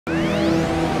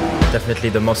Definitely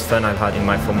the most fun I've had in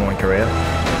my Formula 1 career.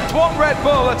 One Red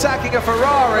Bull attacking a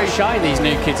Ferrari. Shy these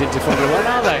new kids into Formula 1,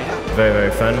 are they? Very,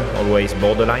 very fun, always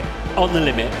borderline. On the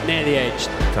limit, near the edge.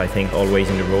 I think always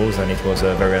in the rules, and it was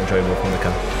very enjoyable from the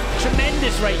car.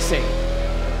 Tremendous racing.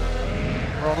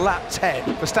 We're on lap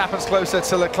 10. Verstappen's closer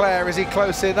to Leclerc. Is he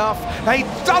close enough? He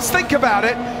does think about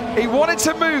it. He wanted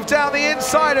to move down the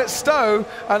inside at Stowe,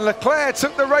 and Leclerc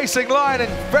took the racing line, and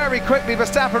very quickly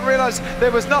Verstappen realised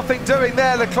there was nothing doing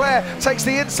there. Leclerc takes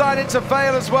the inside into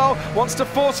Vale as well, wants to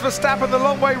force Verstappen the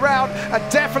long way round,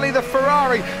 and definitely the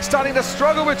Ferrari starting to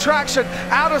struggle with traction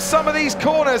out of some of these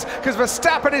corners because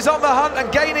Verstappen is on the hunt and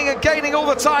gaining all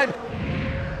the time.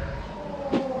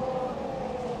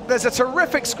 There's a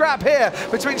terrific scrap here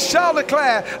between Charles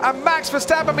Leclerc and Max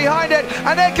Verstappen behind it,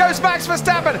 and there goes Max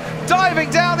Verstappen diving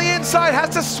down the inside, has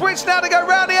to switch now to go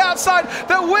round the outside.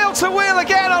 The wheel to wheel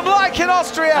again, unlike in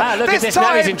Austria. This time,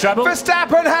 now he's in trouble.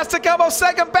 Verstappen has to come off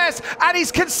second best, and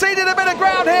he's conceded a bit of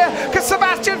ground here because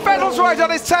Sebastian Vettel's right on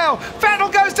his tail.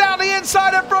 Vettel goes down the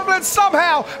inside of Brooklyn.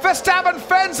 Somehow Verstappen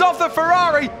fends off the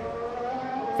Ferrari.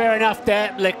 Fair enough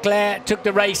there. Leclerc took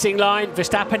the racing line.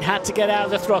 Verstappen had to get out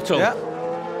of the throttle. Yeah.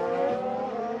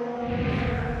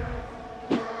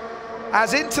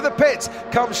 As into the pits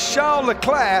comes Charles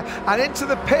Leclerc, and into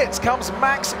the pits comes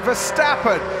Max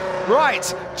Verstappen.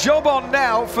 Right, job on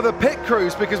now for the pit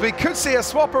crews, because we could see a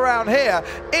swap around here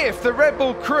if the Red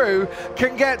Bull crew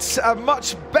can get a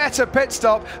much better pit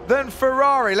stop than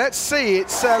Ferrari. Let's see,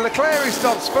 it's Leclerc who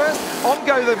stops first. On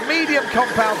go the medium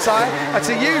compound tyre. That's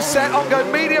a U set, on go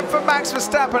medium for Max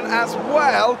Verstappen as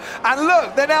well. And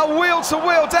look, they're now wheel to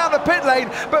wheel down the pit lane,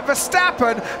 but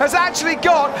Verstappen has actually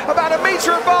got about a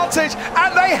metre advantage,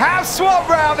 and they have swapped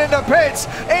round in the pits.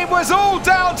 It was all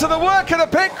down to the work of the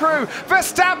pit crew.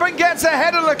 Verstappen gets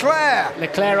ahead of Leclerc.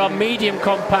 Leclerc on medium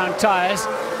compound tyres,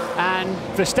 and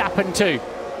Verstappen too.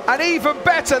 And even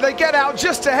better, they get out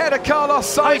just ahead of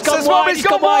Carlos Sainz. He's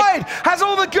gone wide. Has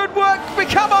all the good work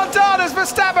become undone as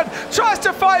Verstappen tries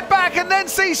to fight back and then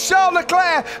sees Charles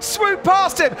Leclerc swoop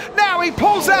past him. Now he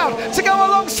pulls out to go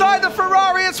alongside the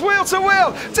Ferrari. It's wheel to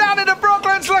wheel down into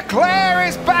Brooklands. Leclerc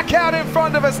is back out in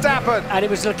front of Verstappen. And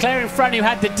it was Leclerc in front who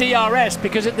had the DRS,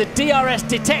 because at the DRS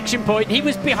detection point he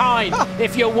was behind.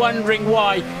 If you're wondering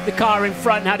why the car in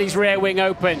front had his rear wing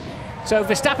open. So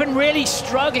Verstappen really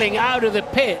struggling out of the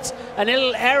pits. A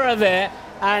little error there,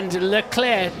 and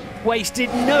Leclerc wasted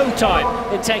no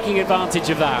time in taking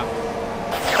advantage of that.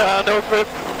 No grip.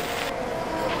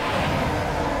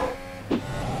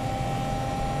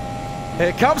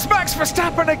 Here comes Max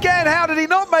Verstappen again. How did he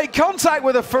not make contact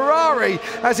with a Ferrari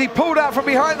as he pulled out from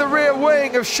behind the rear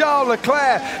wing of Charles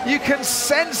Leclerc? You can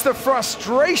sense the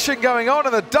frustration going on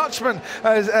in the Dutchman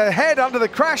head under the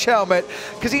crash helmet,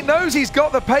 because he knows he's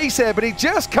got the pace here, but he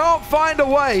just can't find a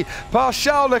way past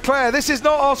Charles Leclerc. This is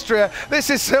not Austria,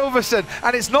 this is Silverstone,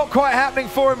 and it's not quite happening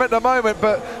for him at the moment,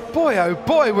 but boy, oh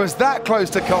boy, was that close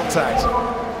to contact.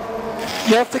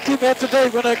 You have to keep up to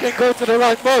date when I can go to the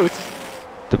right mode.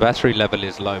 The battery level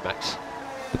is low, Max.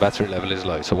 The battery level is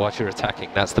low, so whilst you're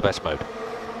attacking, that's the best mode.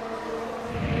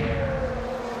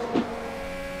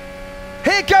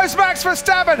 Here goes Max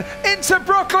Verstappen into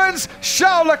Brooklands.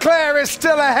 Charles Leclerc is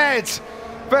still ahead.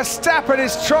 Verstappen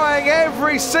is trying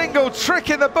every single trick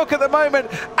in the book at the moment,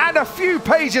 and a few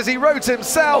pages he wrote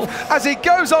himself as he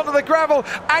goes onto the gravel,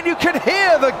 and you can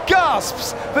hear the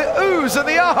gasps, the oohs and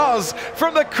the ahs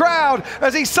from the crowd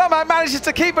as he somehow manages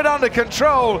to keep it under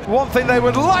control. One thing they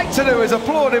would like to do is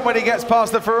applaud him when he gets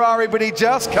past the Ferrari, but he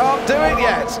just can't do it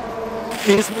yet.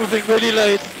 He's moving really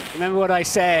late. Remember what I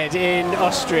said in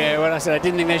Austria when I said I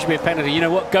didn't think there should be a penalty? You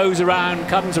know, what goes around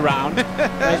comes around.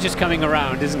 It's just coming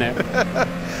around, isn't it?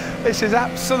 This is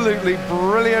absolutely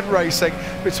brilliant racing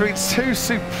between two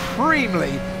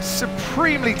supremely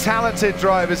talented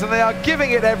drivers, and they are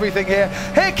giving it everything here.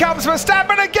 Here comes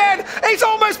Verstappen again. He's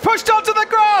almost pushed onto the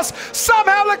grass.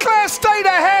 Somehow Leclerc stayed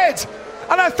ahead.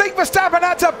 And I think Verstappen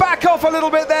had to back off a little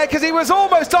bit there because he was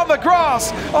almost on the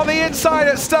grass on the inside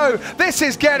at Stowe. This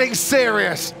is getting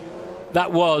serious.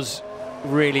 That was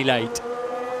really late.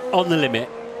 On the limit,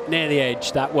 near the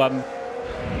edge, that one.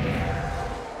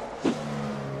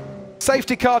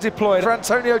 Safety car deployed for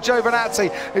Antonio Giovinazzi,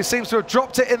 who seems to have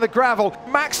dropped it in the gravel.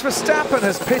 Max Verstappen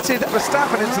has pitted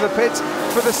Verstappen into the pits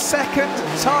for the second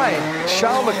time.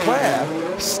 Charles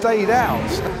Leclerc stayed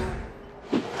out.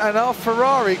 And our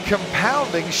Ferrari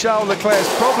compounding Charles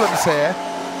Leclerc's problems here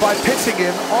by pitting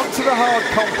him onto the hard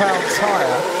compound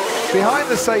tyre behind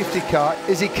the safety car.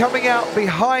 Is he coming out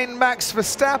behind Max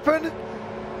Verstappen?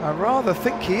 I rather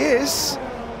think he is.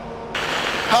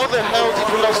 How the hell did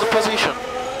we lose the position?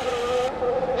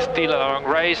 still a long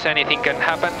race, anything can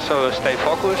happen, so stay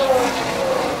focused.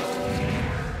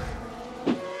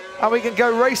 And we can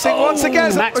go racing once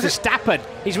again. Max Verstappen.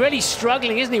 He's really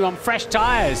struggling, isn't he, on fresh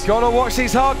tyres? Got to watch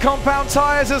these hard compound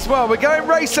tyres as well. We're going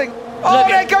racing. Oh,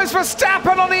 there goes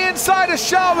Verstappen on the inside of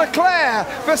Charles Leclerc.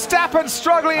 Verstappen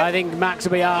struggling. I think Max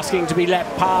will be asking to be let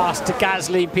past to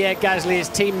Gasly, Pierre Gasly, his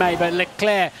teammate, but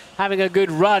Leclerc having a good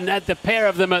run at the pair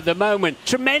of them at the moment.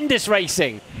 Tremendous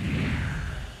racing.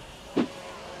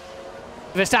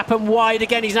 Verstappen wide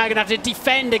again. He's now going to have to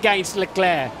defend against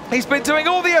Leclerc. He's been doing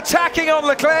all the attacking on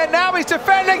Leclerc. Now he's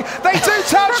defending. They do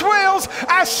touch wheels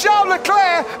as Charles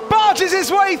Leclerc barges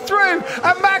his way through,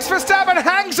 and Max Verstappen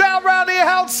hangs out round the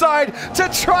outside to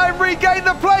try and regain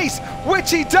the place,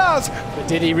 which he does. But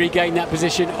did he regain that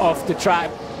position off the track?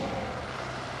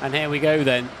 And here we go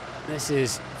then. This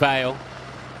is Vale.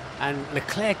 And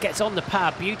Leclerc gets on the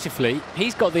power beautifully.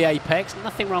 He's got the apex.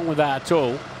 Nothing wrong with that at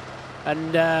all.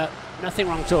 And nothing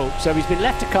wrong at all. So he's been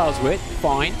left to car's width,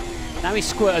 fine. Now he's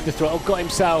squirted the throttle, got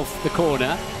himself the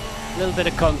corner, a little bit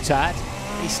of contact.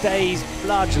 He stays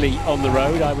largely on the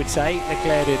road, I would say.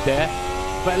 Leclerc did there.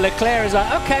 But Leclerc is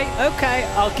like, okay,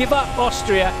 I'll give up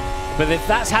Austria. But if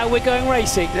that's how we're going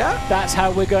racing, that's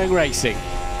how we're going racing.